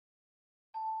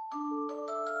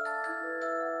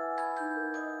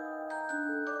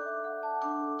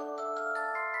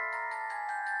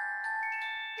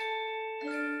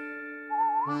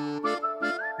Step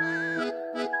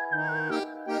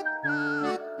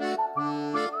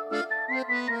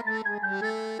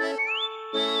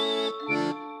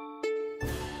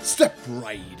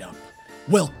right up.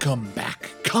 Welcome back.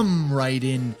 Come right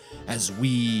in as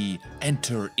we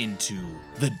enter into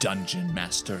the Dungeon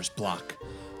Master's Block,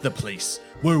 the place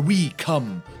where we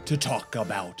come to talk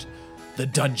about the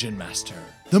Dungeon Master,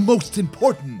 the most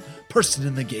important person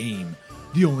in the game,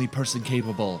 the only person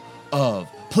capable of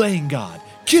playing God,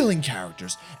 killing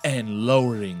characters, and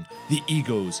lowering the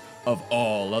egos of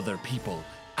all other people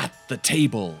at the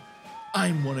table.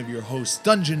 I'm one of your hosts,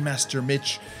 Dungeon Master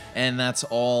Mitch, and that's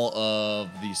all of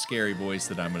the scary voice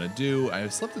that I'm going to do. I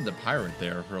slipped into pirate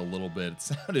there for a little bit. It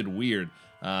sounded weird,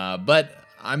 but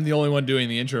I'm the only one doing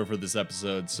the intro for this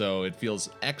episode, so it feels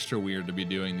extra weird to be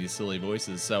doing these silly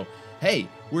voices. So, hey,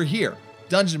 we're here,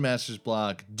 Dungeon Master's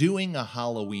Block, doing a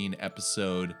Halloween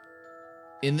episode.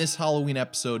 In this Halloween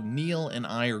episode, Neil and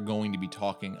I are going to be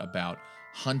talking about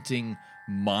hunting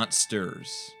monsters.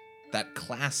 That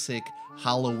classic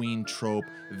Halloween trope,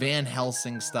 Van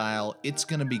Helsing style. It's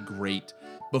going to be great.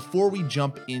 Before we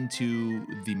jump into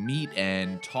the meat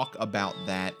and talk about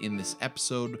that in this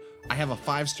episode, I have a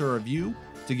 5-star review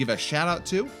to give a shout out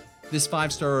to. This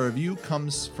 5-star review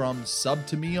comes from Sub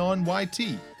to Me on YT,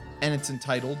 and it's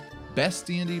entitled Best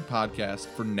D&D Podcast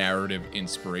for Narrative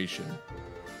Inspiration.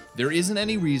 There isn't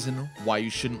any reason why you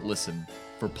shouldn't listen.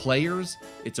 For players,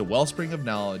 it's a wellspring of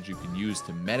knowledge you can use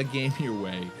to metagame your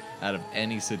way out of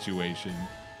any situation.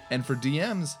 And for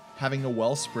DMs, having a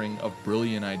wellspring of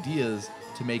brilliant ideas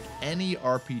to make any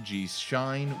RPG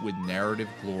shine with narrative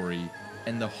glory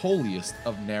and the holiest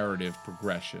of narrative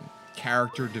progression,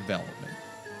 character development.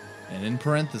 And in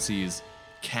parentheses,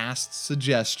 cast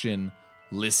suggestion,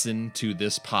 listen to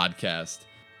this podcast.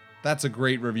 That's a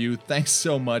great review. Thanks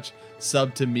so much.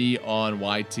 Sub to me on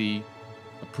YT.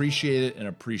 Appreciate it and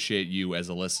appreciate you as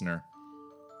a listener.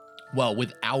 Well,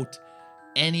 without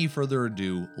any further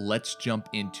ado, let's jump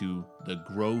into the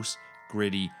gross,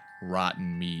 gritty,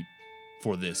 rotten meat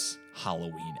for this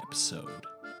Halloween episode.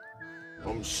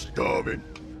 I'm starving.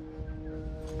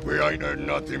 We ain't had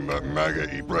nothing but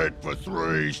maggoty bread for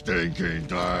 3 stinking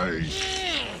days.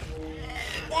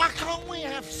 Why can't we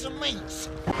have some meat?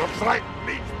 The flight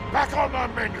meat's back on the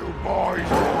menu, boys.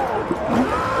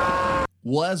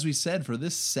 Well, as we said, for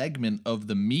this segment of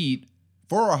the meat,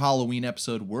 for our Halloween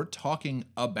episode, we're talking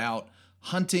about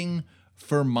hunting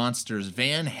for monsters,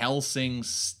 Van Helsing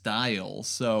style.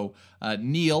 So,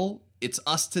 Neil, it's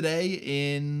us today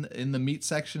in the meat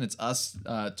section. It's us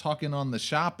talking on the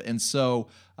shop. And so,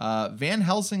 Van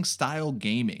Helsing style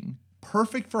gaming,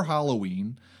 perfect for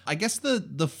Halloween. I guess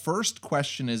the first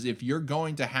question is, if you're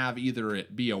going to have either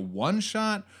it be a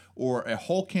one-shot or a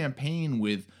whole campaign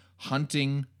with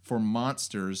hunting for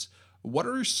monsters, what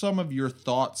are some of your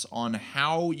thoughts on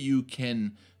how you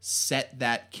can set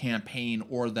that campaign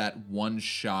or that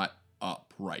one-shot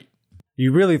up right?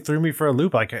 You really threw me for a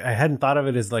loop. Like, I hadn't thought of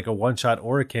it as like a one-shot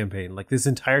or a campaign. Like, this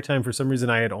entire time, for some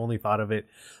reason, I had only thought of it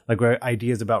like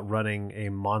ideas about running a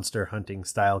monster hunting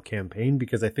style campaign,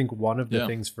 because I think one of the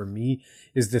things for me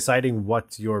is deciding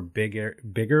what's your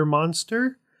bigger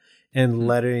monster and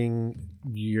letting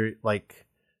your like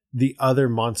the other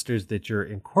monsters that you're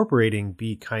incorporating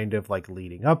be kind of like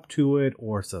leading up to it,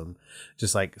 or some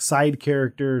just like side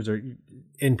characters or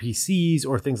NPCs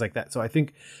or things like that. So I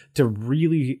think to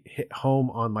really hit home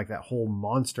on like that whole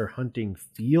monster hunting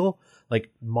feel, like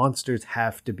monsters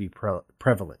have to be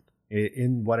prevalent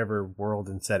in whatever world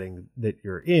and setting that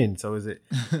you're in. So is it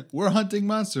we're hunting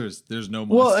monsters, there's no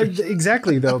monsters. Well,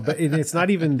 exactly though, but it's not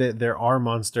even that there are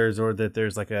monsters or that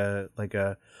there's like a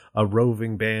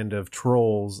roving band of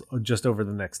trolls just over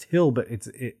the next hill, but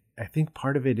I think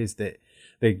part of it is that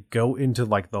they go into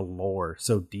like the lore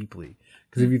so deeply.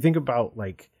 Because if you think about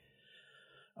like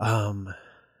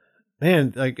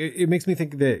man, like it makes me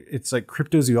think that it's like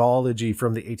cryptozoology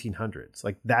from the 1800s.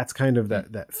 Like that's kind of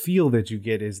that feel that you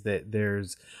get, is that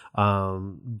there's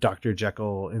Dr.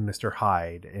 Jekyll and Mr.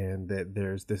 Hyde, and that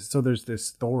there's this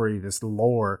story, this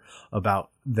lore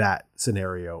about that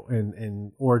scenario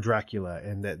and or Dracula,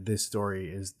 and that this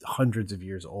story is hundreds of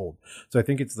years old. So I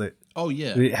think it's that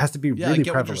it has to be really I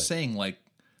get prevalent. what you're saying, like,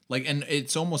 and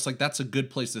it's almost like that's a good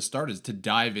place to start, is to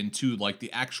dive into like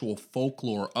the actual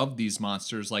folklore of these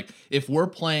monsters. Like if we're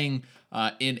playing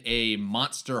in a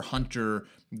Monster Hunter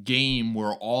game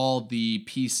where all the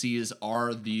PCs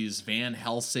are these Van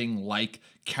Helsing like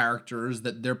characters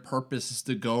that their purpose is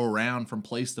to go around from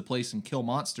place to place and kill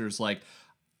monsters, like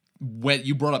when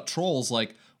you brought up trolls,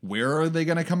 like where are they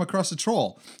going to come across a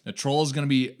troll? A troll is going to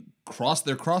be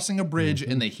they're crossing a bridge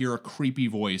and they hear a creepy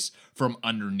voice from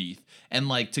underneath. And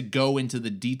like to go into the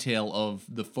detail of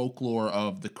the folklore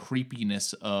of the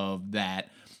creepiness of that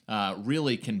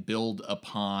really can build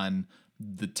upon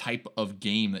the type of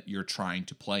game that you're trying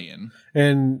to play in.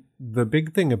 And the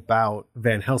big thing about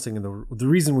Van Helsing, and the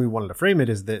reason we wanted to frame it,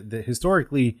 is that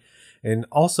historically, and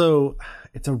also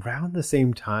it's around the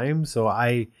same time. So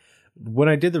when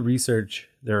I did the research,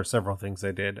 there are several things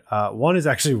I did. One is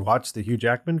actually watch the Hugh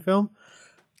Jackman film.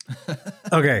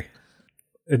 Okay.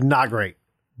 Not great,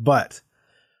 but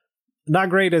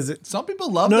not great as it. Some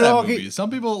people love that movie.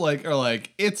 Some people are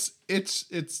like, it's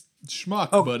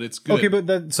schmuck, but it's good. Okay, but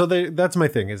that's my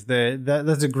thing, is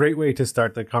that's a great way to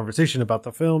start the conversation about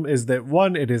the film, is that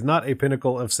one, it is not a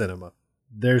pinnacle of cinema.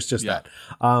 There's just that.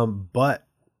 But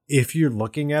if you're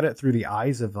looking at it through the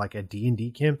eyes of like a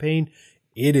D&D campaign,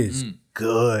 it is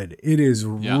good. It is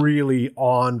really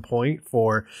on point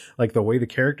for like the way the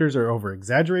characters are over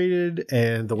exaggerated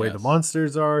and the way the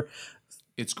monsters are.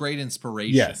 It's great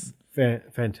inspiration. Yes.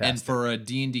 Fantastic. And for a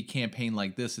D&D campaign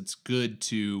like this, it's good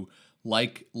to,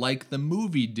 like the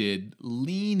movie did,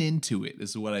 lean into it,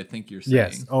 is what I think you're saying.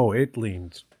 Yes. Oh, it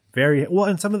leans very well.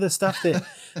 And some of the stuff that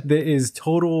is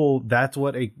total, that's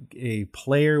what a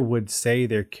player would say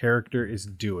their character is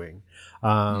doing.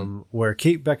 Where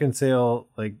Kate Beckinsale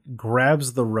like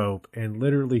grabs the rope and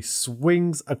literally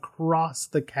swings across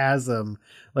the chasm,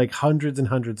 like hundreds and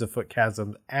hundreds of foot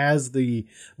chasm, as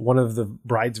one of the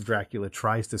brides of Dracula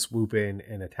tries to swoop in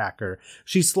and attack her.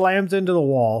 She slams into the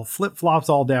wall, flip flops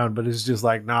all down, but it's just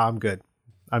like, nah, I'm good.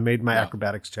 I made my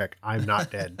acrobatics check. I'm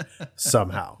not dead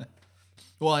somehow.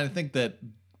 Well, I think that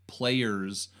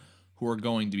players who are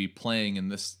going to be playing in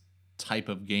this type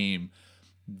of game,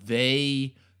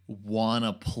 they want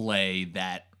to play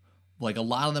that. Like a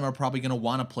lot of them are probably going to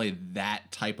want to play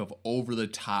that type of over the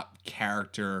top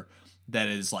character that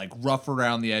is like rough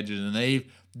around the edges, and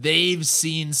they've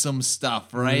seen some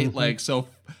stuff, right? Like, so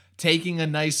taking a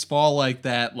nice fall like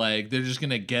that, like they're just going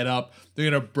to get up,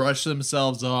 they're going to brush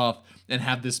themselves off and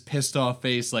have this pissed off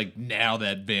face, like, now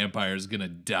that vampire is going to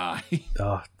die.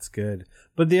 Oh, it's good.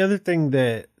 But the other thing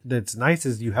that's nice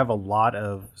is you have a lot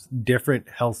of different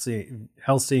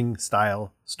Helsing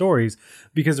style stories,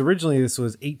 because originally this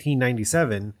was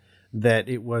 1897 that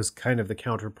it was kind of the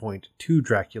counterpoint to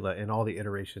Dracula and all the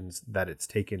iterations that it's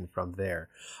taken from there.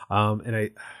 And I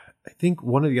think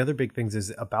one of the other big things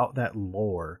is about that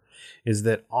lore is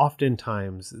that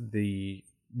oftentimes the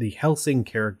Helsing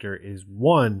character is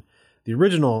one, the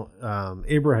original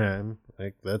Abraham,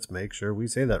 like, let's make sure we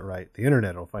say that right. The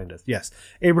internet will find us. Yes.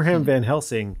 Abraham Van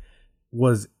Helsing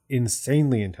was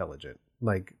insanely intelligent,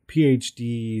 like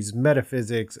PhDs,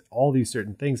 metaphysics, all these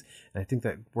certain things. And I think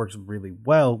that works really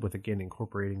well with, again,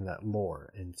 incorporating that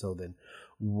lore. And so then,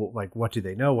 like, what do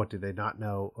they know? What do they not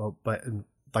know? But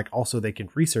like, also they can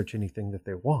research anything that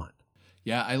they want.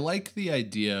 Yeah. I like the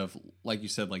idea of, like you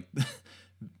said, like,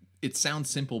 it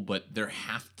sounds simple, but there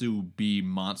have to be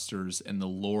monsters, and the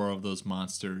lore of those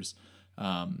monsters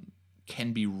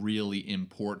can be really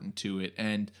important to it.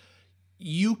 And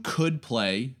you could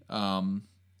play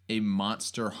a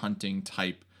monster hunting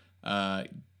type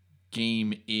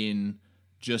game in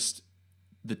just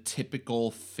the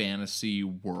typical fantasy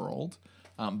world.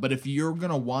 But if you're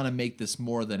going to want to make this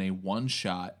more than a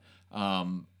one-shot,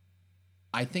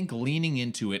 I think leaning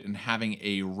into it and having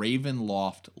a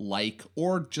Ravenloft-like,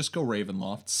 or just go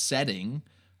Ravenloft setting,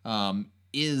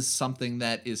 is something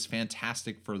that is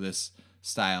fantastic for this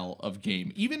style of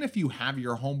game. Even if you have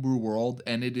your homebrew world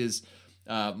and it is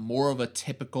more of a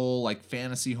typical like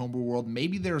fantasy homebrew world,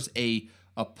 maybe there's a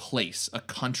place, a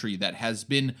country that has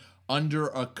been under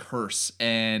a curse,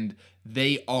 and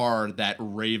they are that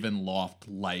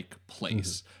Ravenloft-like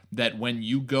place. That when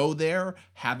you go there,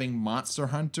 having Monster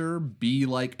Hunter be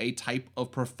like a type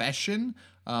of profession,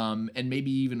 and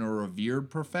maybe even a revered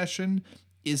profession,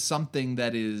 is something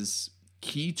that is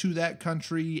key to that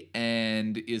country,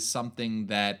 and is something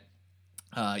that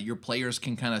your players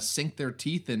can kind of sink their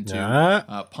teeth into,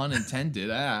 pun intended,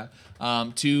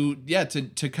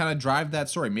 to kind of drive that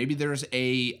story. Maybe there's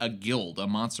a guild, a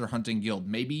monster hunting guild.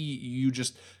 Maybe you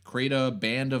just create a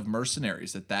band of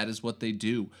mercenaries that is what they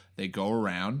do. They go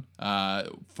around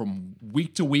from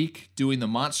week to week doing the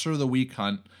monster of the week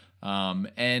hunt,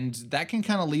 and that can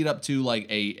kind of lead up to like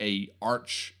a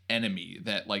arch enemy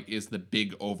that like is the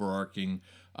big overarching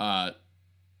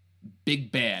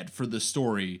big bad for the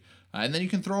story. And then you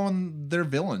can throw in their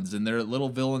villains and their little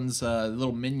villains,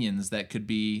 little minions that could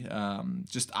be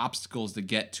just obstacles to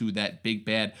get to that big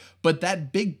bad. But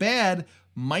that big bad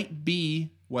might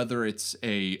be whether it's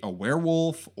a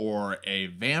werewolf or a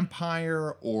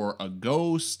vampire or a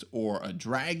ghost or a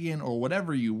dragon or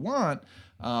whatever you want,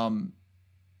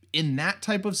 in that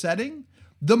type of setting,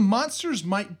 the monsters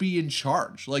might be in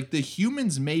charge. Like, the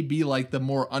humans may be like the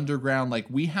more underground, like,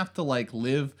 we have to like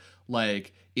live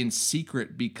like in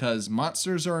secret because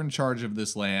monsters are in charge of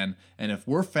this land, and if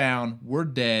we're found, we're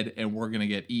dead and we're gonna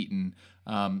get eaten.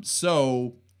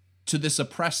 So to this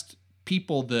oppressed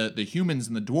people, the humans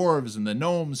and the dwarves and the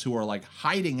gnomes who are like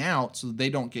hiding out so that they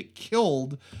don't get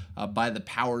killed by the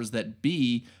powers that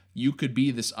be, you could be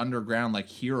this underground like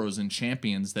heroes and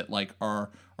champions that like are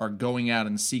going out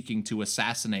and seeking to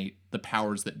assassinate the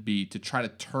powers that be, to try to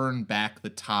turn back the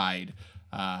tide,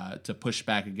 to push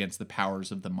back against the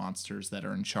powers of the monsters that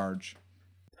are in charge.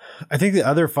 I think the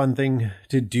other fun thing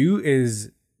to do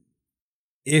is,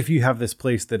 if you have this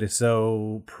place that is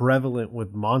so prevalent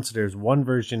with monsters, one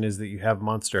version is that you have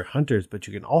monster hunters, but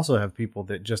you can also have people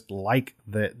that just like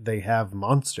that they have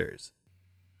monsters.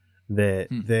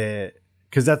 Because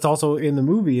that's also in the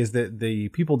movie, is that the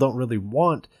people don't really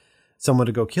want someone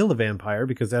to go kill the vampire,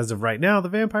 because as of right now, the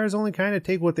vampires only kind of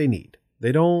take what they need.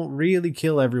 They don't really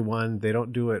kill everyone. They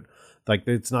don't do it like,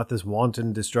 it's not this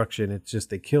wanton destruction. It's just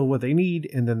they kill what they need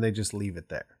and then they just leave it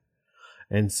there.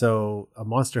 And so a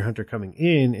monster hunter coming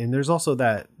in, and there's also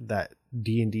that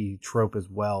D&D trope as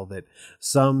well, that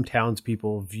some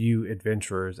townspeople view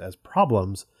adventurers as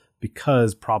problems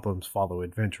because problems follow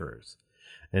adventurers.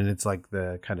 And it's like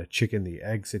the kind of chicken, the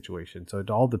egg situation. So it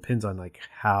all depends on like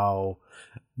how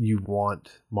you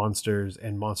want monsters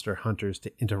and monster hunters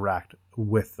to interact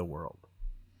with the world.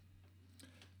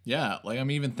 Yeah, like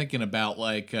I'm even thinking about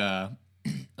like a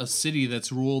city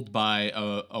that's ruled by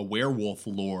a werewolf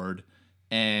lord,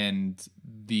 and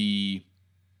the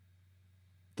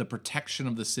protection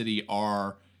of the city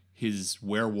are his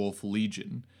werewolf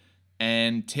legion.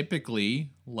 And typically,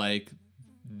 like,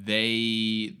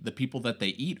 the people that they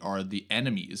eat are the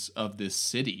enemies of this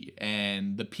city,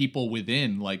 and the people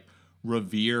within like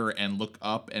revere and look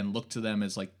up and look to them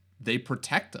as like, they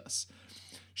protect us.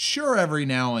 Sure, every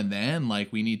now and then,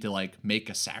 like, we need to like make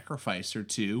a sacrifice or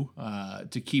two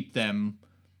to keep them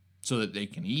so that they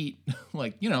can eat.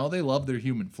 Like, you know, they love their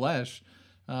human flesh.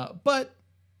 But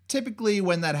typically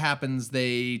when that happens,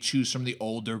 they choose from the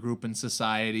older group in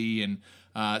society, and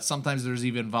sometimes there's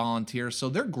even volunteers. So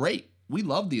they're great. We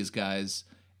love these guys,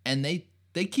 and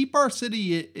they keep our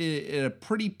city in a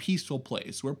pretty peaceful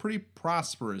place. We're pretty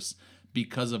prosperous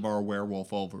because of our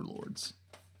werewolf overlords.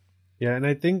 Yeah, and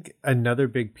I think another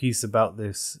big piece about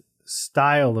this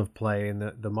style of play and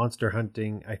the monster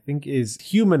hunting, I think, is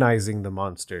humanizing the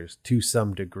monsters to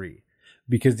some degree.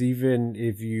 Because even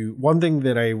if one thing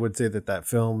that I would say that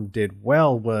film did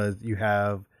well was you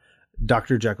have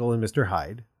Dr. Jekyll and Mr.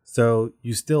 Hyde. So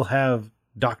you still have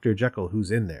Dr. Jekyll who's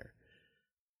in there.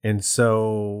 And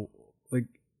so, like,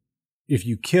 if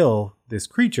you kill this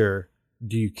creature,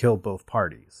 do you kill both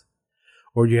parties?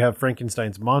 Or you have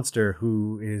Frankenstein's monster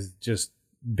who is just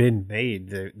been made.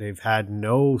 They've had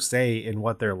no say in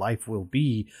what their life will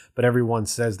be, but everyone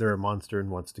says they're a monster and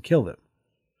wants to kill them.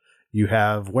 You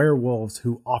have werewolves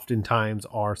who oftentimes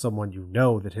are someone you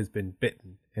know that has been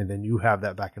bitten, and then you have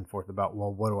that back and forth about,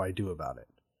 well, what do I do about it?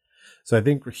 So I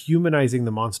think humanizing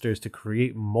the monsters to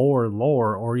create more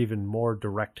lore or even more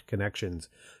direct connections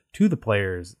to the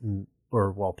players,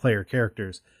 or player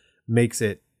characters, makes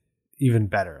it even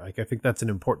better. Like, I think that's an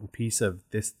important piece of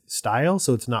this style.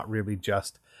 So it's not really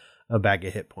just a bag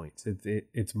of hit points.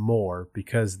 It's more,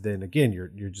 because then again,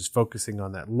 you're just focusing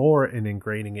on that lore and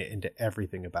ingraining it into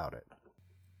everything about it.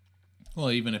 Well,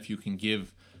 even if you can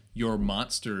give your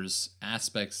monsters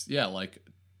aspects, like,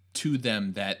 to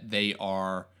them, that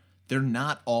they're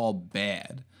not all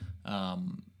bad.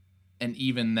 And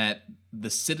even that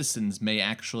the citizens may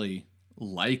actually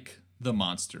like the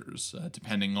monsters,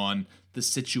 depending on the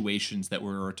situations that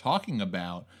we're talking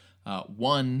about.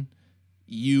 One,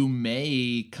 you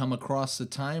may come across a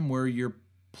time where your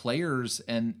players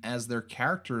and as their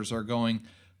characters are going,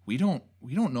 we don't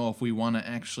know if we want to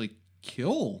actually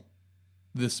kill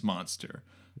this monster.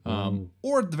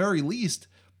 Or at the very least,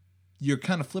 you're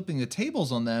kind of flipping the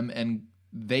tables on them, and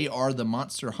they are the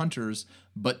monster hunters,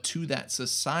 but to that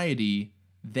society,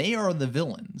 they are the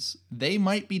villains. They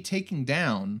might be taking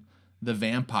down the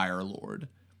vampire lord,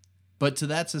 but to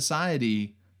that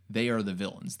society, they are the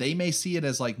villains. They may see it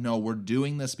as like, no, we're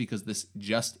doing this because this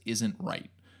just isn't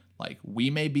right. Like, we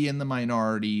may be in the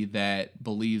minority that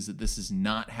believes that this is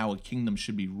not how a kingdom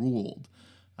should be ruled.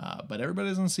 But everybody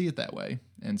doesn't see it that way.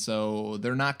 And so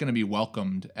they're not going to be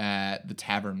welcomed at the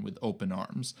tavern with open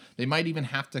arms. They might even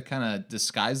have to kind of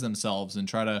disguise themselves and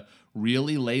try to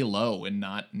really lay low and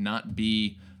not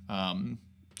be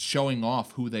showing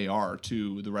off who they are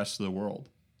to the rest of the world.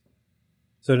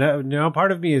 So now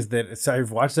part of me is that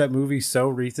I've watched that movie so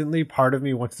recently, part of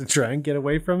me wants to try and get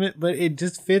away from it, but it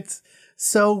just fits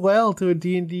so well to a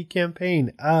D&D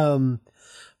campaign.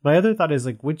 My other thought is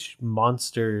like, which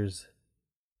monsters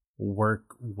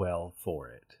work well for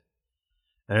it?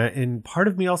 And part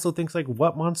of me also thinks like,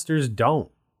 what monsters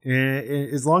don't?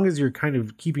 As long as you're kind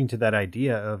of keeping to that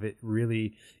idea of it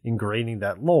really ingraining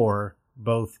that lore,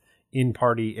 both in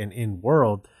party and in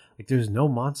world, like there's no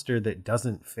monster that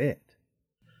doesn't fit.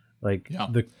 Like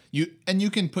you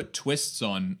can put twists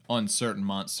on certain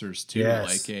monsters too.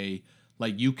 Yes.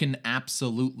 Like you can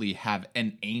absolutely have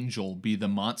an angel be the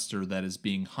monster that is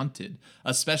being hunted,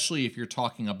 especially if you're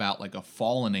talking about like a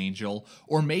fallen angel,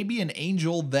 or maybe an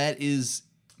angel that is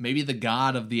maybe the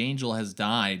god of the angel has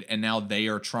died and now they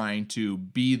are trying to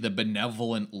be the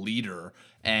benevolent leader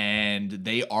and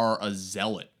they are a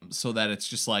zealot, so that it's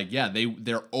just like, yeah,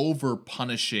 they're over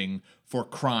punishing for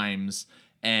crimes.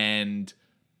 And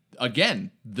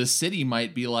again, the city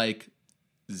might be like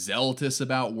zealotous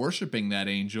about worshiping that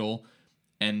angel,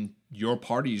 and your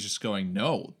party is just going,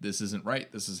 no, this isn't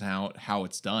right. This is how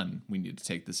it's done. We need to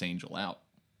take this angel out.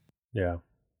 Yeah.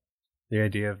 The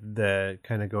idea of the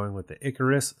kind of going with the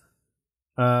Icarus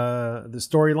the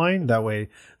storyline, that way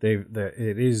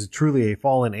it is truly a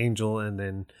fallen angel, and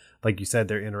then like you said,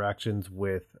 their interactions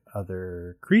with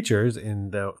other creatures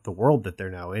in the world that they're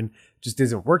now in just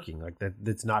isn't working. Like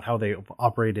that's not how they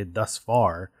operated thus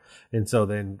far. And so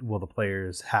then what will the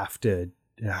players have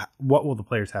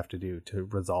to do to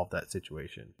resolve that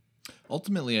situation?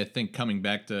 Ultimately, I think coming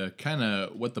back to kind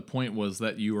of what the point was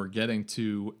that you were getting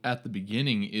to at the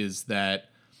beginning is that,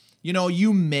 you know,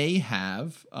 you may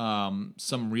have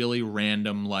some really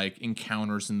random like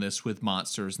encounters in this with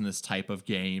monsters in this type of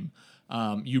game.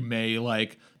 You may,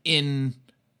 like, in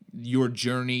your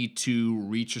journey to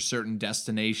reach a certain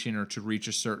destination or to reach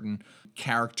a certain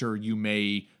character, you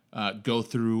may go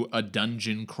through a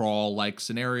dungeon crawl like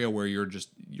scenario where you're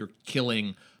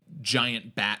killing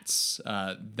giant bats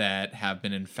that have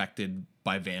been infected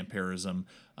by vampirism.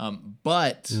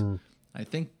 But I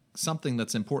think something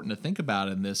that's important to think about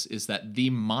in this is that the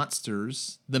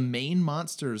main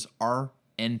monsters are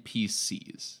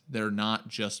NPCs. They're not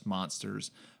just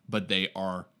monsters, but they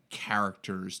are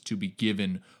characters to be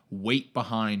given weight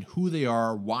behind who they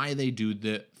are, why they do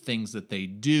the things that they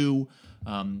do.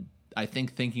 I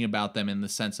think thinking about them in the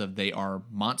sense of they are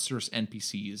monstrous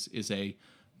NPCs is a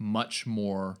much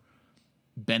more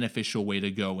beneficial way to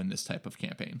go in this type of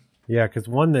campaign. Yeah, because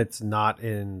one that's not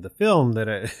in the film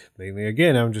that mainly,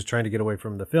 again, I'm just trying to get away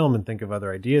from the film and think of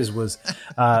other ideas was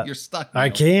You're stuck, Neil. I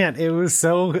can't. It was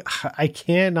so I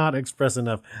cannot express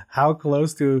enough how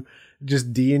close to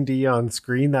just D&D on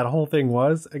screen that whole thing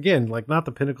was. Again, like not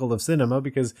the pinnacle of cinema,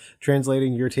 because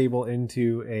translating your table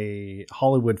into a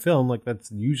Hollywood film, like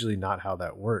that's usually not how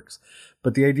that works.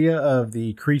 But the idea of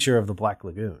the creature of the Black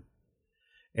Lagoon,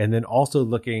 and then also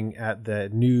looking at the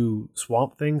new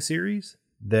Swamp Thing series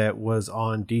that was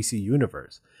on DC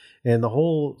Universe. And the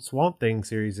whole Swamp Thing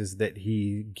series is that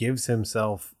he gives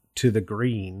himself to the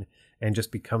green and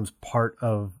just becomes part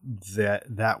of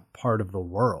that part of the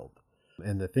world.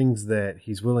 And the things that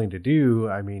he's willing to do,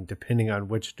 I mean, depending on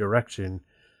which direction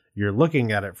you're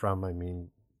looking at it from, I mean,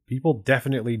 people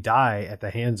definitely die at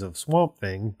the hands of Swamp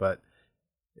Thing, but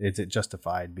is it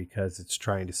justified because it's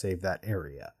trying to save that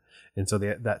area? And so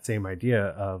that same idea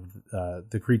of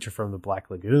the creature from the Black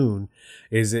Lagoon,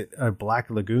 is it a Black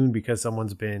Lagoon because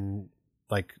someone's been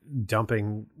like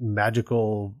dumping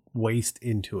magical waste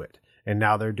into it, and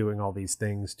now they're doing all these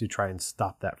things to try and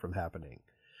stop that from happening?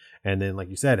 And then, like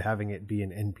you said, having it be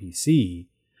an NPC,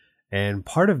 and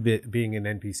part of it being an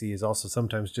NPC is also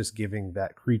sometimes just giving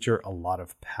that creature a lot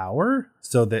of power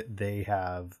so that they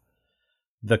have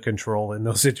the control in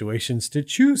those situations to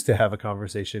choose to have a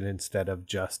conversation instead of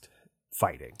just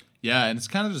fighting. Yeah, and it's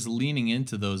kind of just leaning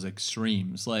into those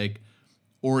extremes, like,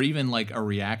 or even like a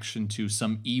reaction to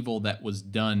some evil that was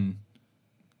done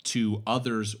to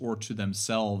others or to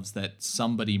themselves, that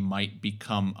somebody might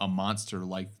become a monster,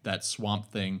 like that Swamp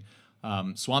Thing.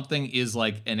 Swamp Thing is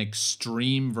like an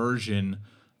extreme version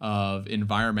of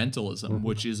environmentalism,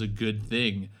 which is a good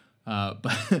thing.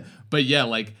 But yeah,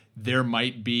 like there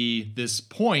might be this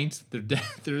point,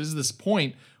 there is this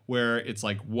point where it's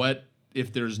like, what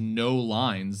if there's no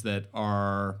lines that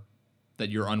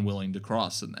you're unwilling to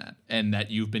cross in that, and that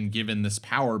you've been given this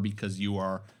power because you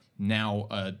are now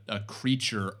a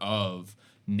creature of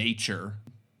nature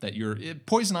that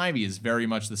poison ivy is very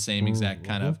much the same exact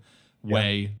kind of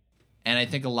way. And I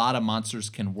think a lot of monsters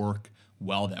can work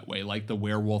well that way, like the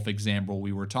werewolf example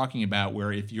we were talking about,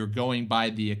 where if you're going by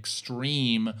the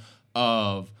extreme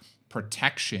of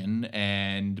protection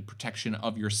and protection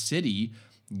of your city,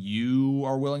 you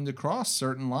are willing to cross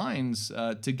certain lines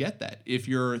to get that. If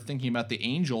you're thinking about the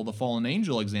fallen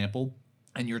angel example,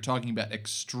 and you're talking about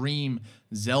extreme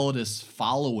zealotous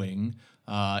following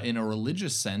in a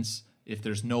religious sense, if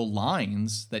there's no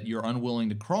lines that you're unwilling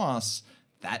to cross,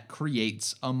 that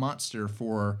creates a monster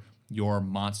for your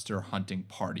monster hunting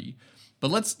party.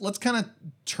 But let's kind of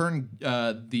turn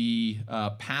the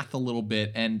path a little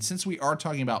bit. And since we are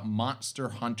talking about monster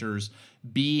hunters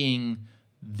being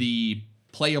the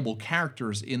playable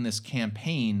characters in this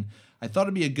campaign, I thought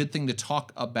it'd be a good thing to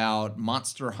talk about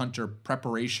monster hunter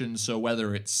preparation. So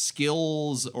whether it's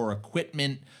skills or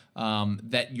equipment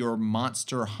that your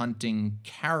monster hunting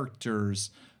characters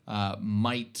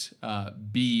might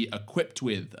be equipped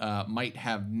with, might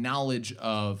have knowledge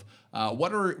of.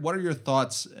 What are your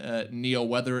thoughts, Neil?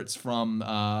 Whether it's from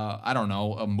I don't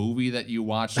know, a movie that you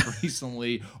watched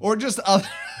recently, or just other,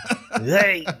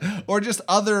 or just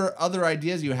other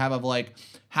ideas you have of like,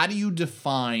 how do you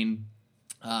define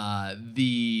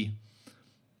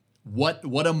what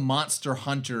a monster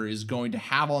hunter is going to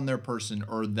have on their person,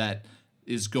 or that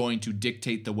is going to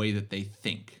dictate the way that they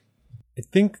think? I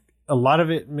think a lot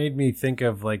of it made me think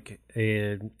of like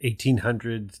an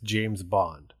 1800s James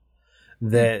Bond.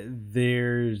 That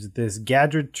there's this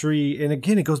gadgetry, and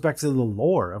again, it goes back to the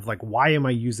lore of like, why am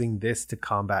I using this to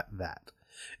combat that?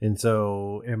 And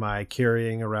so, am I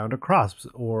carrying around a cross,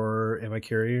 or am I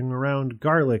carrying around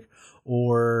garlic,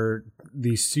 or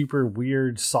these super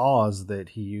weird saws that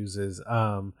he uses,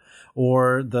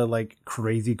 or the like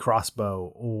crazy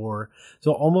crossbow, or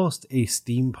so almost a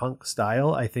steampunk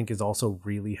style, I think is also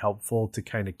really helpful to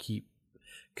kind of keep,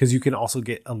 because you can also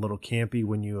get a little campy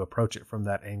when you approach it from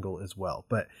that angle as well.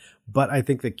 But I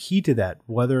think the key to that,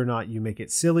 whether or not you make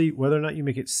it silly, whether or not you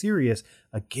make it serious,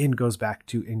 again, goes back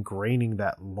to ingraining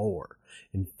that lore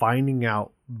and finding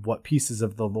out what pieces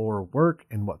of the lore work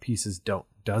and what pieces don't.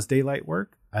 Does daylight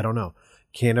work? I don't know.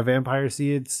 Can a vampire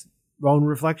see its own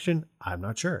reflection? I'm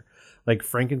not sure. Like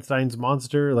Frankenstein's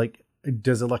monster, like,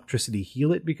 does electricity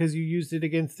heal it because you used it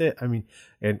against it? I mean,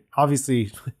 and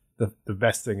obviously... The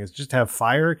best thing is just have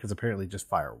fire, because apparently just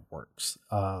fire works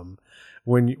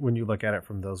when you look at it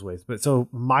from those ways. But so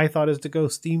my thought is to go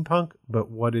steampunk, but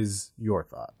what is your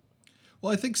thought?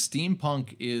 Well, I think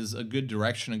steampunk is a good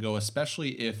direction to go, especially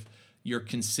if you're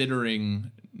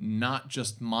considering not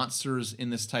just monsters in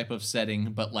this type of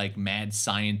setting, but like mad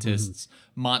scientists,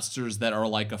 monsters that are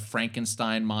like a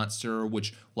Frankenstein monster,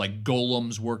 which like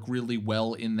golems work really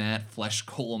well in that. Flesh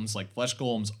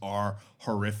golems are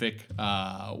horrific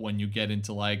when you get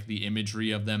into like the imagery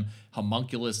of them.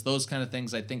 Homunculus, those kind of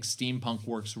things. I think steampunk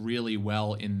works really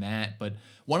well in that. But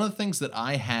one of the things that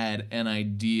I had an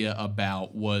idea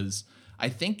about was, I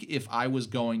think if I was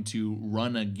going to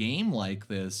run a game like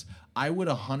this, I would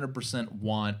 100%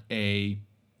 want a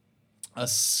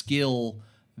skill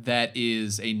that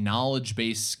is a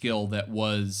knowledge-based skill that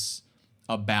was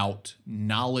about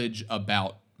knowledge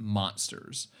about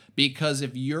monsters. Because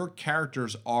if your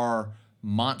characters are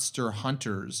monster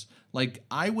hunters, like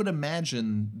I would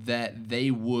imagine that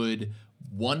they would,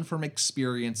 one, from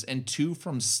experience, and two,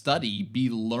 from study, be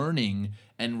learning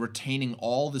and retaining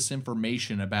all this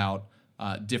information about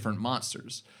different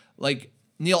monsters. Like,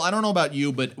 Neil, I don't know about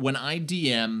you, but when I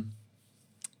DM,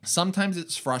 sometimes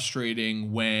it's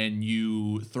frustrating when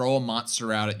you throw a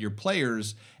monster out at your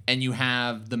players and you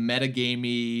have the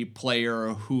metagamey player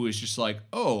who is just like,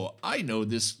 oh, I know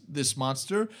this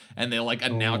monster, and they like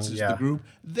announces the group,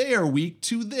 they are weak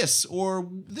to this, or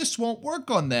this won't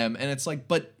work on them. And it's like,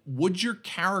 but would your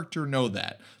character know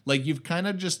that? Like, you've kind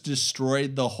of just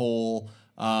destroyed the whole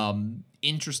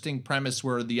interesting premise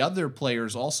where the other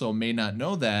players also may not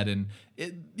know that. And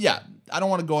I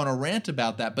don't want to go on a rant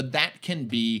about that, but that can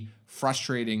be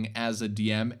frustrating as a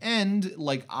DM, and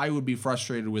like I would be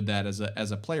frustrated with that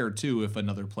as a player too if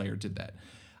another player did that.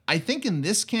 I think in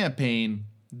this campaign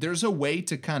there's a way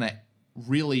to kind of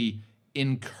really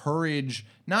encourage,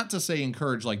 not to say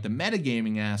encourage like the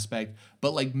metagaming aspect,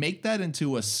 but like make that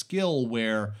into a skill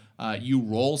where you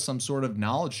roll some sort of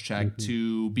knowledge check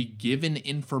to be given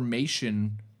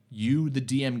information, you, the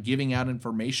DM, giving out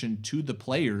information to the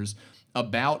players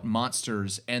about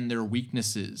monsters and their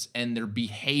weaknesses and their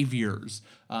behaviors,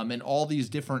 and all this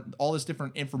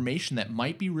different information that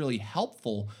might be really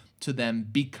helpful to them,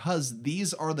 because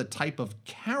these are the type of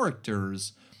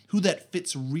characters who that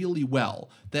fits really well.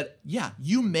 That, yeah,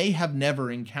 you may have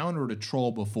never encountered a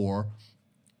troll before,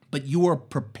 but you are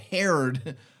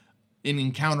prepared in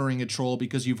encountering a troll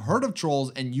because you've heard of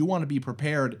trolls and you want to be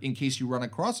prepared in case you run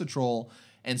across a troll.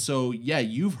 And so, yeah,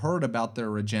 you've heard about their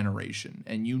regeneration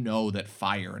and you know that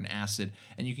fire and acid,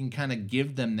 and you can kind of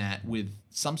give them that with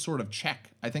some sort of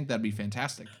check. I think that'd be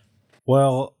fantastic.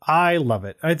 Well, I love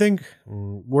it. I think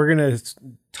we're going to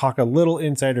talk a little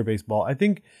insider baseball. I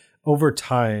think over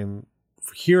time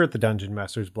here at the Dungeon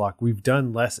Masters block, we've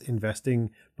done less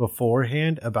investing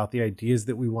beforehand about the ideas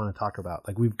that we want to talk about.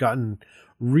 Like, we've gotten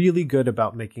really good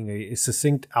about making a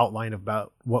succinct outline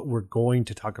about what we're going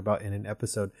to talk about in an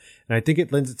episode. And I think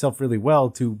it lends itself really well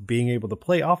to being able to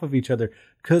play off of each other,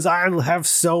 because I have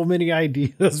so many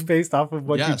ideas based off of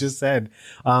what you just said.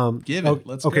 Give it.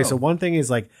 Let's okay, go. so one thing is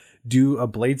like do a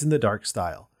Blades in the Dark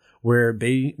style where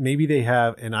maybe they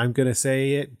have, and I'm going to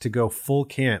say it to go full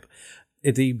camp.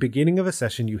 At the beginning of a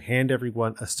session, you hand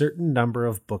everyone a certain number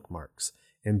of bookmarks.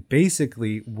 And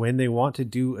basically, when they want to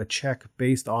do a check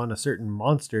based on a certain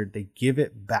monster, they give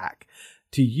it back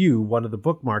to you, one of the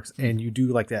bookmarks, and you do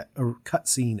like a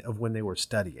cutscene of when they were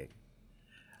studying.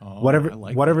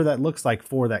 Whatever that looks like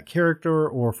for that character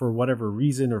or for whatever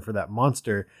reason or for that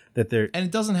monster that they're... And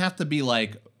it doesn't have to be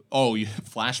like, oh, you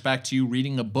flashback to you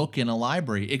reading a book in a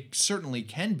library. It certainly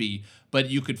can be, but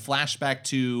you could flashback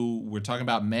to, we're talking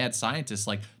about mad scientists,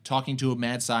 like talking to a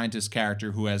mad scientist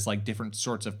character who has like different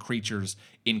sorts of creatures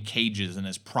in cages and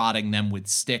is prodding them with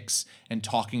sticks and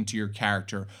talking to your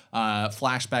character.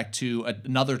 Flashback to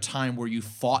another time where you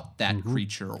fought that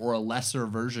creature or a lesser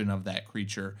version of that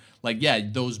creature. Like, yeah,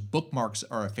 those bookmarks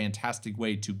are a fantastic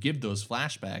way to give those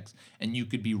flashbacks, and you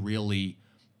could be really,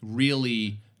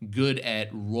 really good at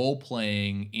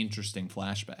role-playing interesting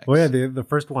flashbacks. Well, yeah, the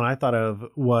first one I thought of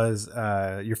was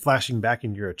you're flashing back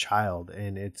and you're a child,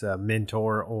 and it's a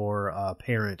mentor or a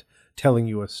parent telling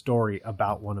you a story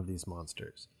about one of these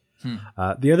monsters.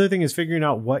 The other thing is figuring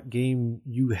out what game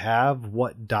you have,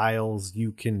 what dials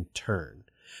you can turn.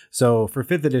 So for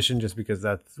 5th edition, just because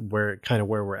that's where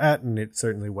we're at, and it's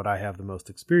certainly what I have the most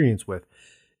experience with,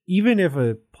 even if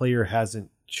a player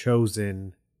hasn't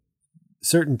chosen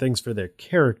certain things for their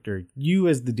character, you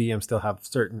as the DM still have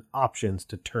certain options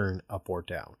to turn up or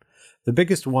down. The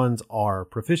biggest ones are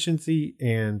proficiency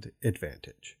and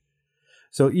advantage.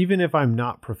 So even if I'm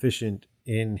not proficient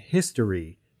in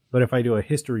history, but if I do a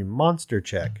history monster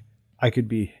check, I could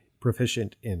be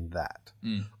proficient in that.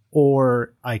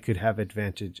 Or I could have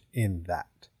advantage in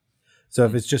that. So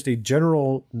if it's just a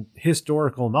general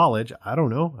historical knowledge, I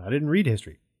don't know. I didn't read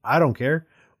history. I don't care.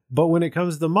 But when it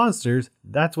comes to monsters,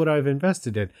 that's what I've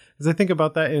invested in. Because I think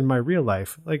about that in my real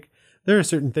life. Like, there are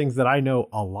certain things that I know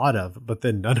a lot of, but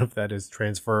then none of that is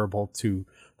transferable to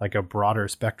like a broader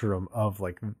spectrum of,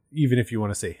 like, even if you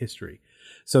want to say history.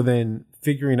 So then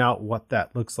figuring out what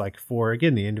that looks like for,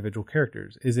 again, the individual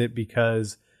characters. Is it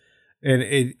because...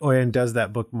 And does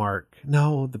that bookmark?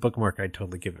 No, the bookmark I'd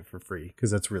totally give it for free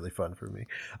because that's really fun for me.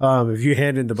 If you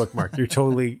hand in the bookmark, you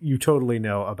totally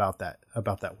know about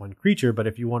that one creature. But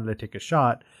if you wanted to take a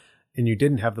shot and you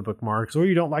didn't have the bookmarks, or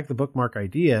you don't like the bookmark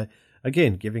idea,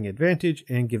 again, giving advantage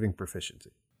and giving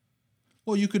proficiency.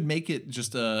 Well, you could make it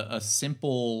just a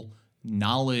simple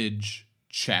knowledge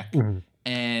check,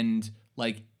 and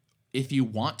like if you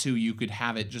want to, you could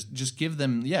have it just give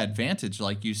them advantage,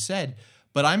 like you said.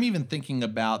 But I'm even thinking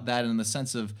about that in the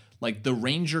sense of, like, the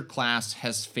ranger class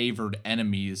has favored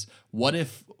enemies. What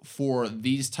if for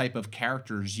these type of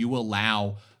characters you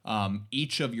allow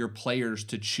each of your players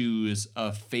to choose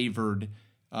a favored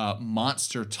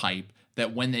monster type,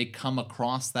 that when they come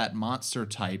across that monster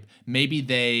type, maybe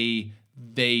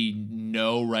they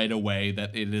know right away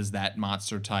that it is that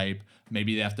monster type.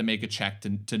 Maybe they have to make a check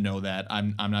to know that.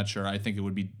 I'm not sure. I think it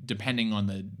would be depending on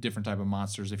the different type of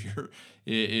monsters.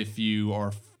 If you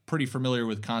are pretty familiar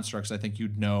with constructs, I think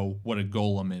you'd know what a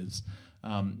golem is.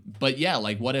 But yeah,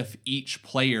 like, what if each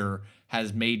player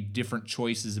has made different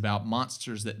choices about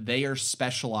monsters that they are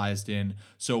specialized in?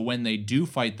 So when they do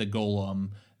fight the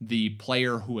golem, the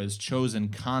player who has chosen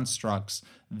constructs,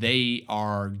 they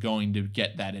are going to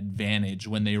get that advantage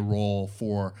when they roll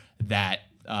for that,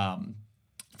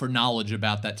 for knowledge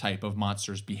about that type of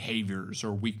monster's behaviors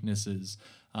or weaknesses.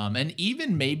 And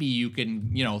even maybe you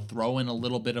can, throw in a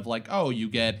little bit of like, oh, you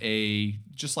get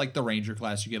just like the ranger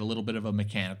class, you get a little bit of a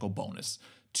mechanical bonus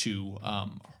to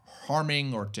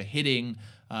harming or to hitting,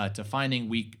 to finding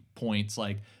weak points.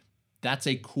 Like, that's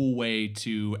a cool way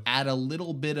to add a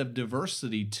little bit of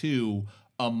diversity too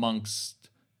amongst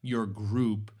your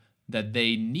group, that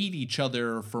they need each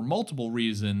other for multiple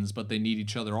reasons, but they need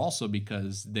each other also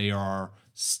because they are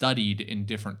studied in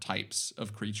different types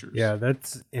of creatures. Yeah,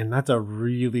 that's a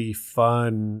really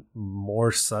fun,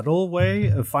 more subtle way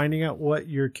of finding out what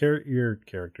your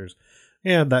characters,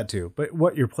 yeah, that too, but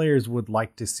what your players would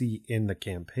like to see in the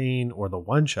campaign or the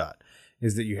one shot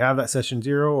is that you have that session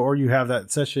 0, or you have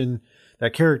that session,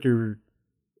 that character,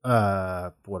 what do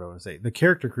I want to say, the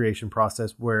character creation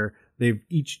process where they've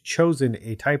each chosen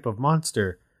a type of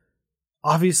monster.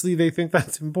 Obviously, they think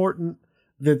that's important,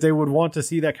 that they would want to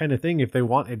see that kind of thing if they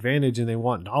want advantage and they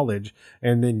want knowledge.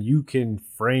 And then you can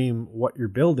frame what you're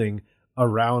building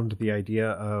around the idea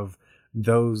of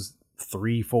those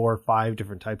 3, 4, 5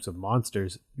 different types of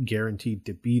monsters guaranteed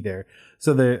to be there.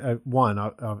 So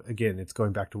again, it's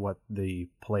going back to what the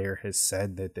player has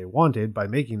said that they wanted by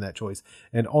making that choice.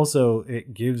 And also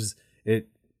it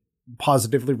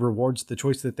positively rewards the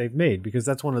choice that they've made, because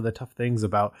that's one of the tough things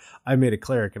about, I made a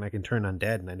cleric and I can turn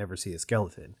undead and I never see a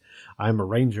skeleton. I'm a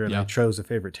ranger and I chose a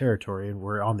favorite territory and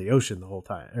we're on the ocean the whole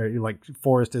time. Or like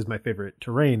forest is my favorite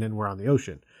terrain and we're on the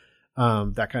ocean.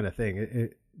 That kind of thing.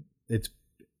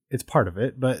 It's part of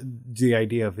it, but the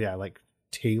idea of like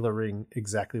tailoring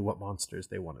exactly what monsters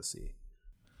they want to see.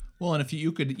 Well, and if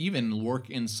you could even work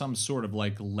in some sort of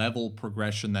like level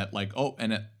progression that like,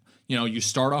 you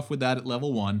start off with that at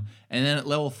level 1, and then at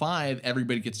level 5,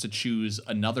 everybody gets to choose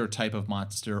another type of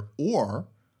monster, or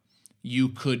you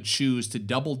could choose to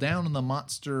double down on the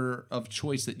monster of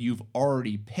choice that you've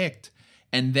already picked.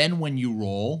 And then when you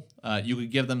roll, you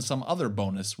could give them some other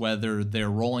bonus, whether they're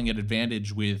rolling at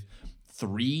advantage with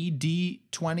 3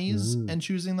 D20s and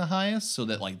choosing the highest, so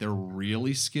that like they're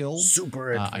really skilled.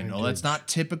 Super advantage. I know that's not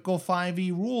typical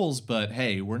 5e rules, but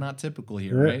hey, we're not typical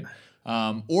here, right?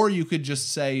 Or you could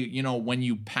just say, when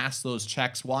you pass those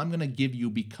checks, well, I'm going to give you,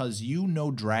 because you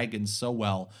know dragons so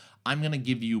well, I'm going to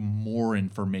give you more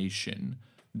information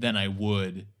than I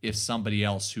would if somebody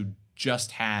else who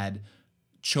just had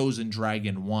chosen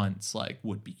dragon once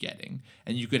would be getting.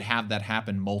 And you could have that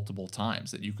happen multiple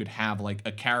times, that you could have like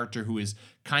a character who is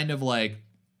kind of like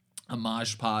a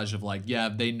mosh-podge of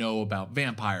they know about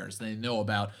vampires, they know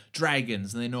about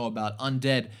dragons, and they know about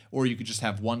undead. Or you could just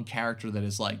have one character that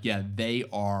is they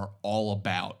are all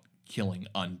about killing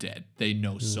undead. They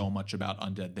know so much about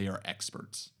undead. They are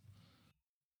experts.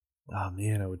 Oh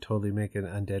man, I would totally make an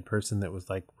undead person that was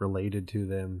related to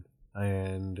them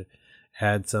and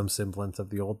had some semblance of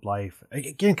the old life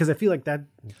again, because I feel like that.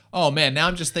 Oh man, now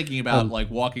I'm just thinking about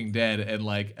Walking Dead and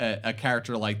a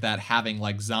character like that having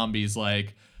zombies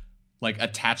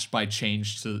attached by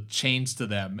chains to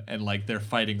them, and they're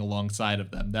fighting alongside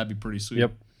of them. That'd be pretty sweet.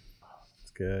 Yep,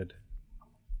 it's good.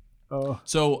 Oh,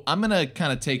 so I'm gonna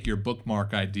kind of take your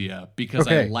bookmark idea because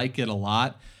I like it a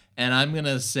lot, and I'm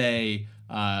gonna say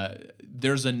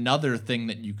there's another thing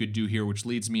that you could do here, which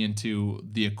leads me into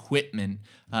the equipment.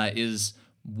 Is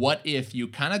what if you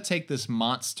kind of take this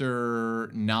monster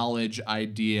knowledge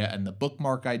idea and the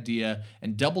bookmark idea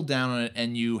and double down on it,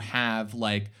 and you have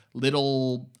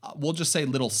little, we'll just say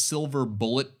little silver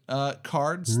bullet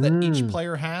cards that each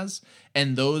player has,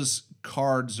 and those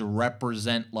cards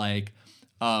represent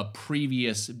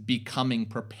previous becoming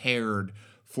prepared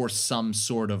for some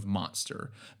sort of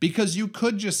monster. Because you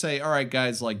could just say, all right,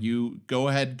 guys, you go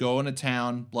ahead, go into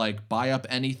town, buy up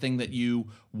anything that you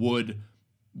would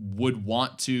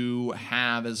want to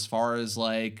have as far as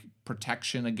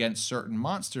protection against certain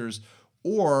monsters.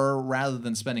 Or rather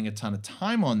than spending a ton of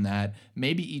time on that,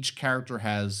 maybe each character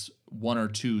has 1 or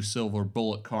 2 silver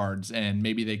bullet cards, and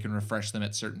maybe they can refresh them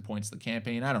at certain points of the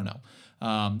campaign. I don't know.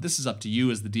 This is up to you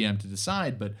as the DM to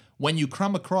decide. But when you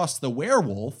come across the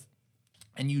werewolf,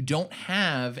 and you don't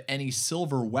have any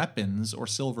silver weapons or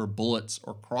silver bullets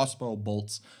or crossbow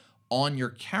bolts on your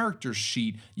character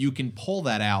sheet, you can pull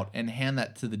that out and hand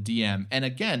that to the DM. And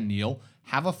again, Neil,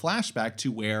 have a flashback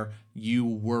to where you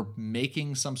were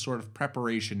making some sort of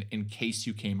preparation in case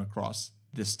you came across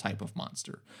this type of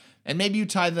monster. And maybe you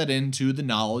tie that into the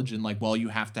knowledge and you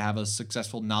have to have a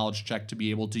successful knowledge check to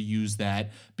be able to use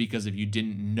that, because if you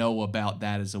didn't know about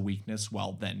that as a weakness,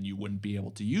 well, then you wouldn't be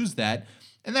able to use that.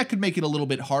 And that could make it a little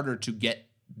bit harder to get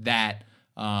that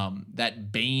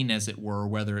bane, as it were,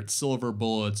 whether it's silver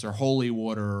bullets or holy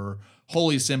water or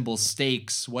holy symbol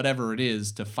stakes, whatever it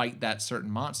is, to fight that certain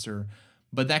monster.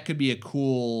 But that could be a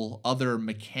cool other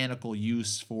mechanical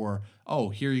use for, oh,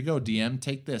 here you go, DM,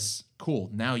 take this.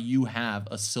 Cool. Now you have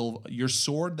your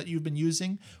sword that you've been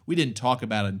using. We didn't talk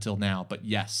about it until now, but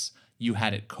yes, you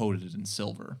had it coated in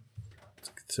silver.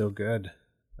 It's so good.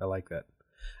 I like that.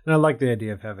 And I like the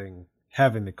idea of having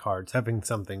the cards, having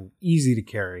something easy to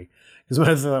carry. Because what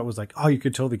I thought was oh, you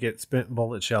could totally get spent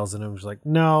bullet shells, and I was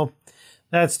no,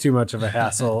 that's too much of a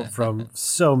hassle from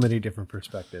so many different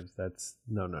perspectives. That's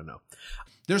no.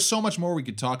 there's so much more we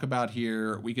could talk about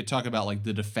here. We could talk about like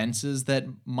the defenses that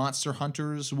monster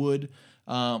hunters would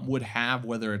have,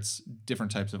 whether it's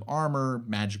different types of armor,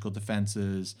 magical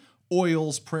defenses,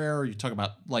 oils, prayer. You talk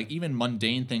about like even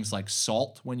mundane things like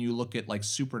salt. When you look at like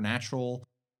supernatural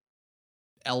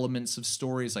elements of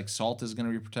stories, like salt is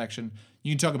going to be protection.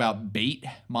 You can talk about bait.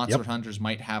 Monster hunters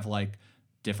might have like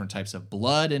different types of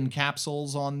blood and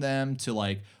capsules on them to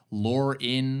like lure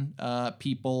in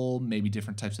people, maybe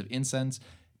different types of incense.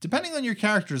 Depending on your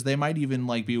characters, they might even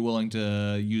like be willing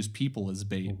to use people as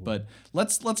bait. But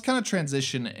let's kind of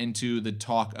transition into the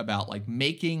talk about like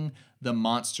making the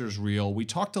monsters real. We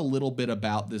talked a little bit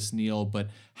about this, Neil, but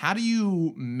how do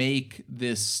you make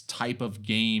this type of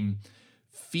game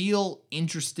feel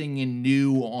interesting and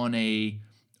new on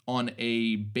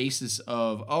a basis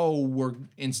of, oh, we're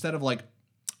instead of like,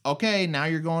 okay, now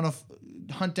you're going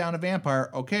to hunt down a vampire.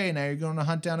 Okay, now you're going to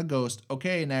hunt down a ghost.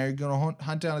 Okay, now you're going to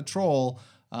hunt down a troll.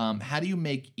 How do you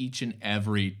make each and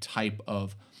every type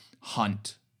of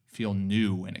hunt feel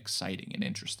new and exciting and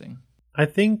interesting? I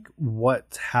think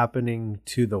what's happening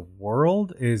to the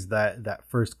world is that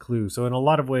first clue. So in a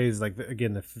lot of ways, like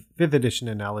again, the 5th edition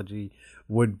analogy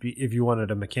would be, if you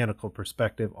wanted a mechanical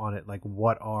perspective on it, like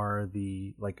what are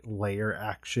the like layer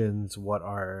actions?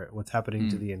 What's happening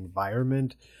to the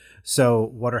environment? So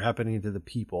what are happening to the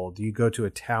people? Do you go to a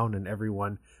town and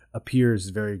everyone appears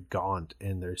very gaunt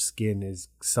and their skin is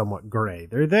somewhat gray?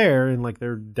 They're there and like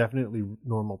they're definitely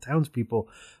normal townspeople,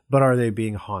 but are they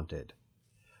being haunted?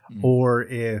 Or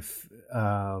if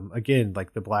again,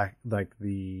 like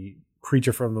the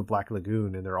creature from the Black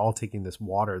Lagoon, and they're all taking this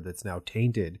water that's now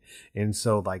tainted, and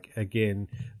so like again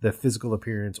the physical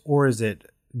appearance, or is it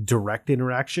direct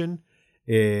interaction?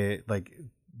 Like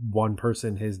one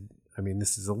person has, I mean,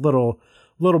 this is a little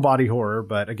body horror,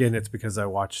 but again, it's because I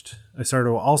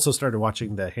started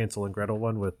watching the Hansel and Gretel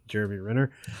one with Jeremy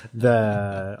Renner,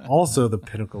 also the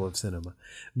pinnacle of cinema.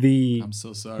 I'm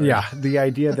so sorry. Yeah, the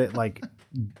idea that like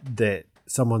that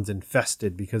someone's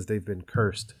infested because they've been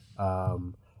cursed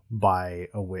by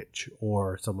a witch,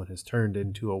 or someone has turned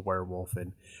into a werewolf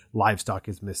and livestock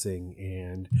is missing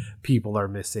and people are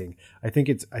missing. I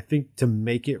think to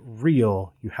make it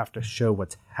real, you have to show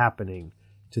what's happening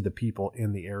to the people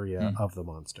in the area of the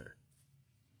monster.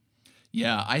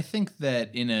 Yeah, I think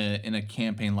that in a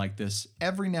campaign like this,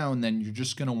 every now and then you're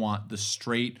just going to want the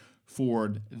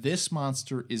straightforward, this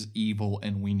monster is evil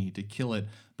and we need to kill it.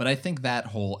 But I think that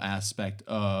whole aspect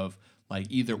of like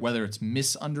either whether it's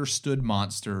misunderstood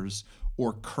monsters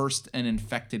or cursed and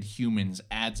infected humans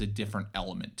adds a different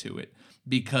element to it,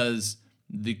 because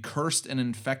the cursed and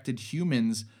infected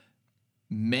humans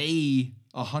may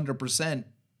 100%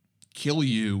 kill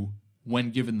you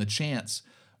when given the chance,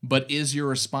 but is your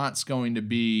response going to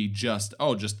be just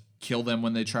kill them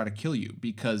when they try to kill you?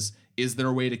 Because is there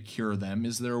a way to cure them?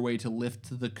 Is there a way to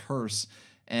lift the curse?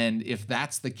 And if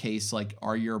that's the case, like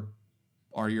are your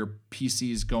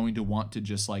PCs going to want to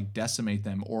just like decimate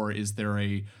them, or is there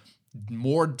a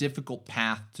more difficult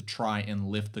path to try and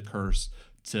lift the curse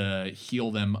to heal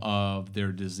them of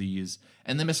their disease?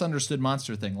 And the misunderstood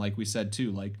monster thing, like we said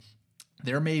too, like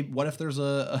what if there's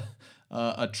a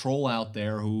troll out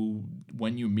there who,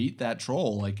 when you meet that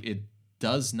troll, like it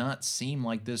does not seem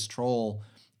like this troll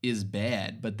is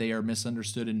bad, but they are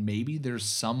misunderstood, and maybe there's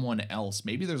someone else,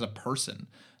 maybe there's a person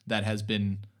that has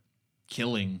been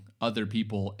killing other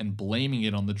people and blaming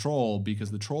it on the troll because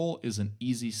the troll is an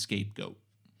easy scapegoat.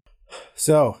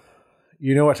 So,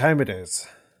 you know what time it is.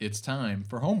 It's time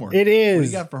for homework. It is. What do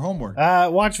you got for homework?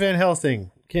 Watch Van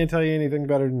Helsing. Can't tell you anything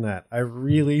better than that. I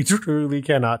really, truly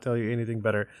cannot tell you anything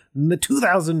better than the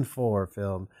 2004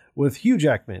 film with Hugh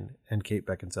Jackman and Kate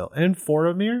Beckinsale and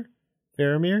Faramir,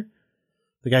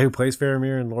 the guy who plays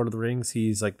Faramir in Lord of the Rings.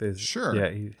 He's like this. Sure.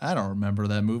 Yeah. I don't remember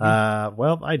that movie.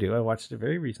 Well, I do. I watched it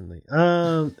very recently.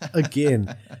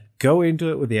 Again, go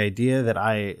into it with the idea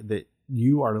that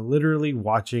you are literally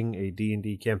watching a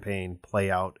D&D campaign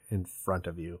play out in front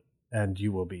of you, and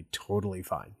you will be totally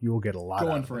fine. You will get a lot.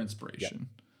 Going for inspiration. Yep.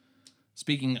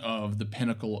 Speaking of the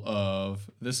pinnacle of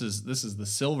this is the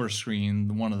silver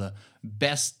screen, one of the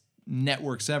best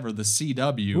networks ever, the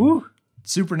CW. Ooh.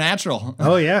 Supernatural.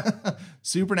 Oh yeah.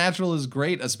 Supernatural is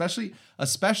great, especially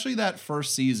that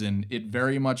first season. It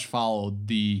very much followed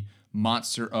the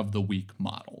Monster of the Week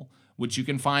model, which you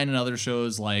can find in other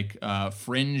shows like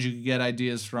Fringe. You can get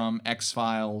ideas from,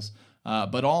 X-Files,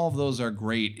 but all of those are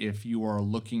great if you are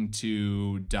looking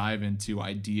to dive into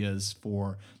ideas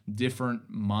for different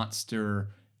monster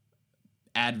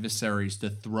adversaries to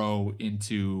throw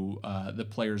into the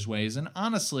player's ways. And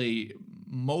honestly,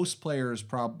 most players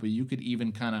probably, you could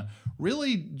even kind of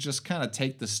really just kind of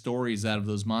take the stories out of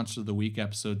those Monster of the Week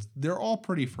episodes. They're all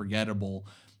pretty forgettable.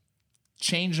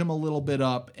 Change them a little bit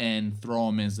up and throw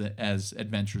them as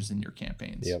adventures in your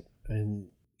campaigns. Yep. And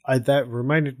that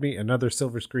reminded me another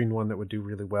silver screen one that would do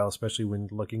really well, especially when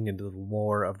looking into the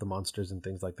lore of the monsters and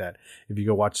things like that. If you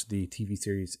go watch the TV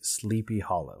series Sleepy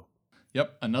Hollow.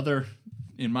 Yep. Another,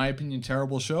 in my opinion,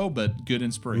 terrible show, but good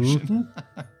inspiration.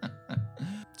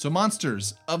 So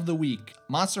Monsters of the Week,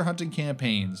 monster hunting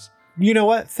campaigns. You know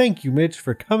what? Thank you, Mitch,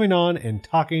 for coming on and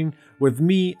talking with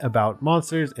me about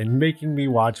monsters and making me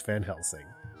watch Van Helsing.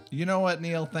 You know what,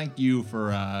 Neil? Thank you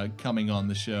for coming on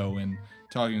the show and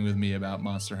talking with me about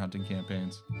monster hunting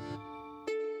campaigns.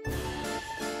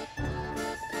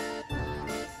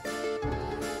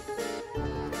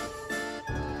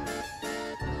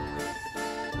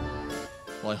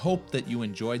 Well, I hope that you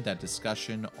enjoyed that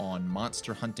discussion on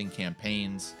monster hunting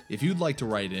campaigns. If you'd like to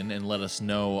write in and let us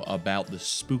know about the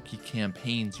spooky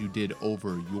campaigns you did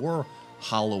over your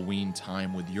Halloween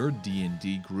time with your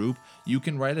D&D group, you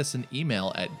can write us an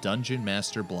email at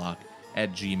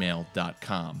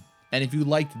dungeonmasterblock@gmail.com. And if you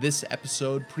liked this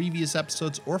episode, previous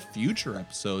episodes, or future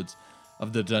episodes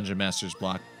of the Dungeon Masters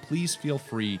Block, please feel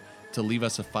free to leave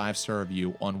us a 5-star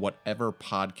review on whatever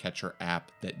podcatcher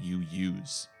app that you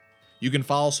use. You can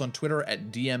follow us on Twitter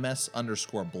at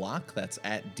DMS_block, that's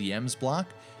at DMsBlock,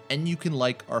 and you can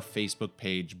like our Facebook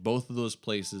page. Both of those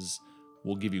places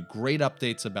will give you great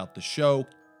updates about the show,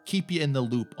 keep you in the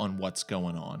loop on what's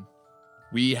going on.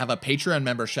 We have a Patreon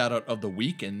member shoutout of the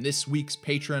week, and this week's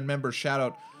Patreon member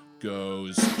shoutout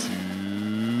goes to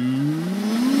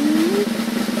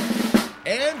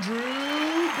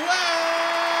Andrew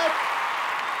Black!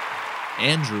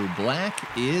 Andrew Black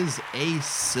is a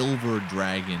silver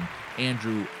dragon.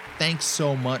 Andrew, thanks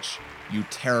so much, you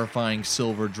terrifying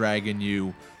silver dragon,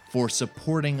 you, for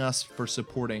supporting us, for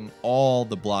supporting all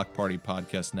the Block Party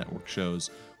Podcast Network shows.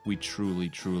 We truly,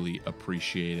 truly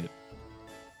appreciate it.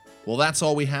 Well, that's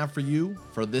all we have for you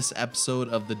for this episode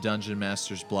of the Dungeon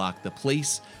Masters Block, the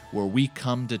place where we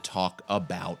come to talk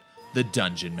about the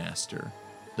Dungeon Master,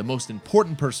 the most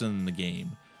important person in the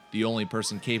game, the only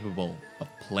person capable of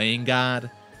playing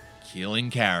God, killing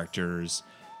characters,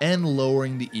 and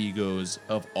lowering the egos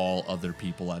of all other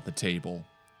people at the table.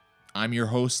 I'm your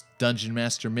host, Dungeon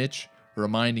Master Mitch,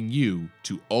 reminding you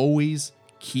to always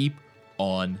keep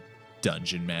on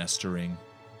dungeon mastering.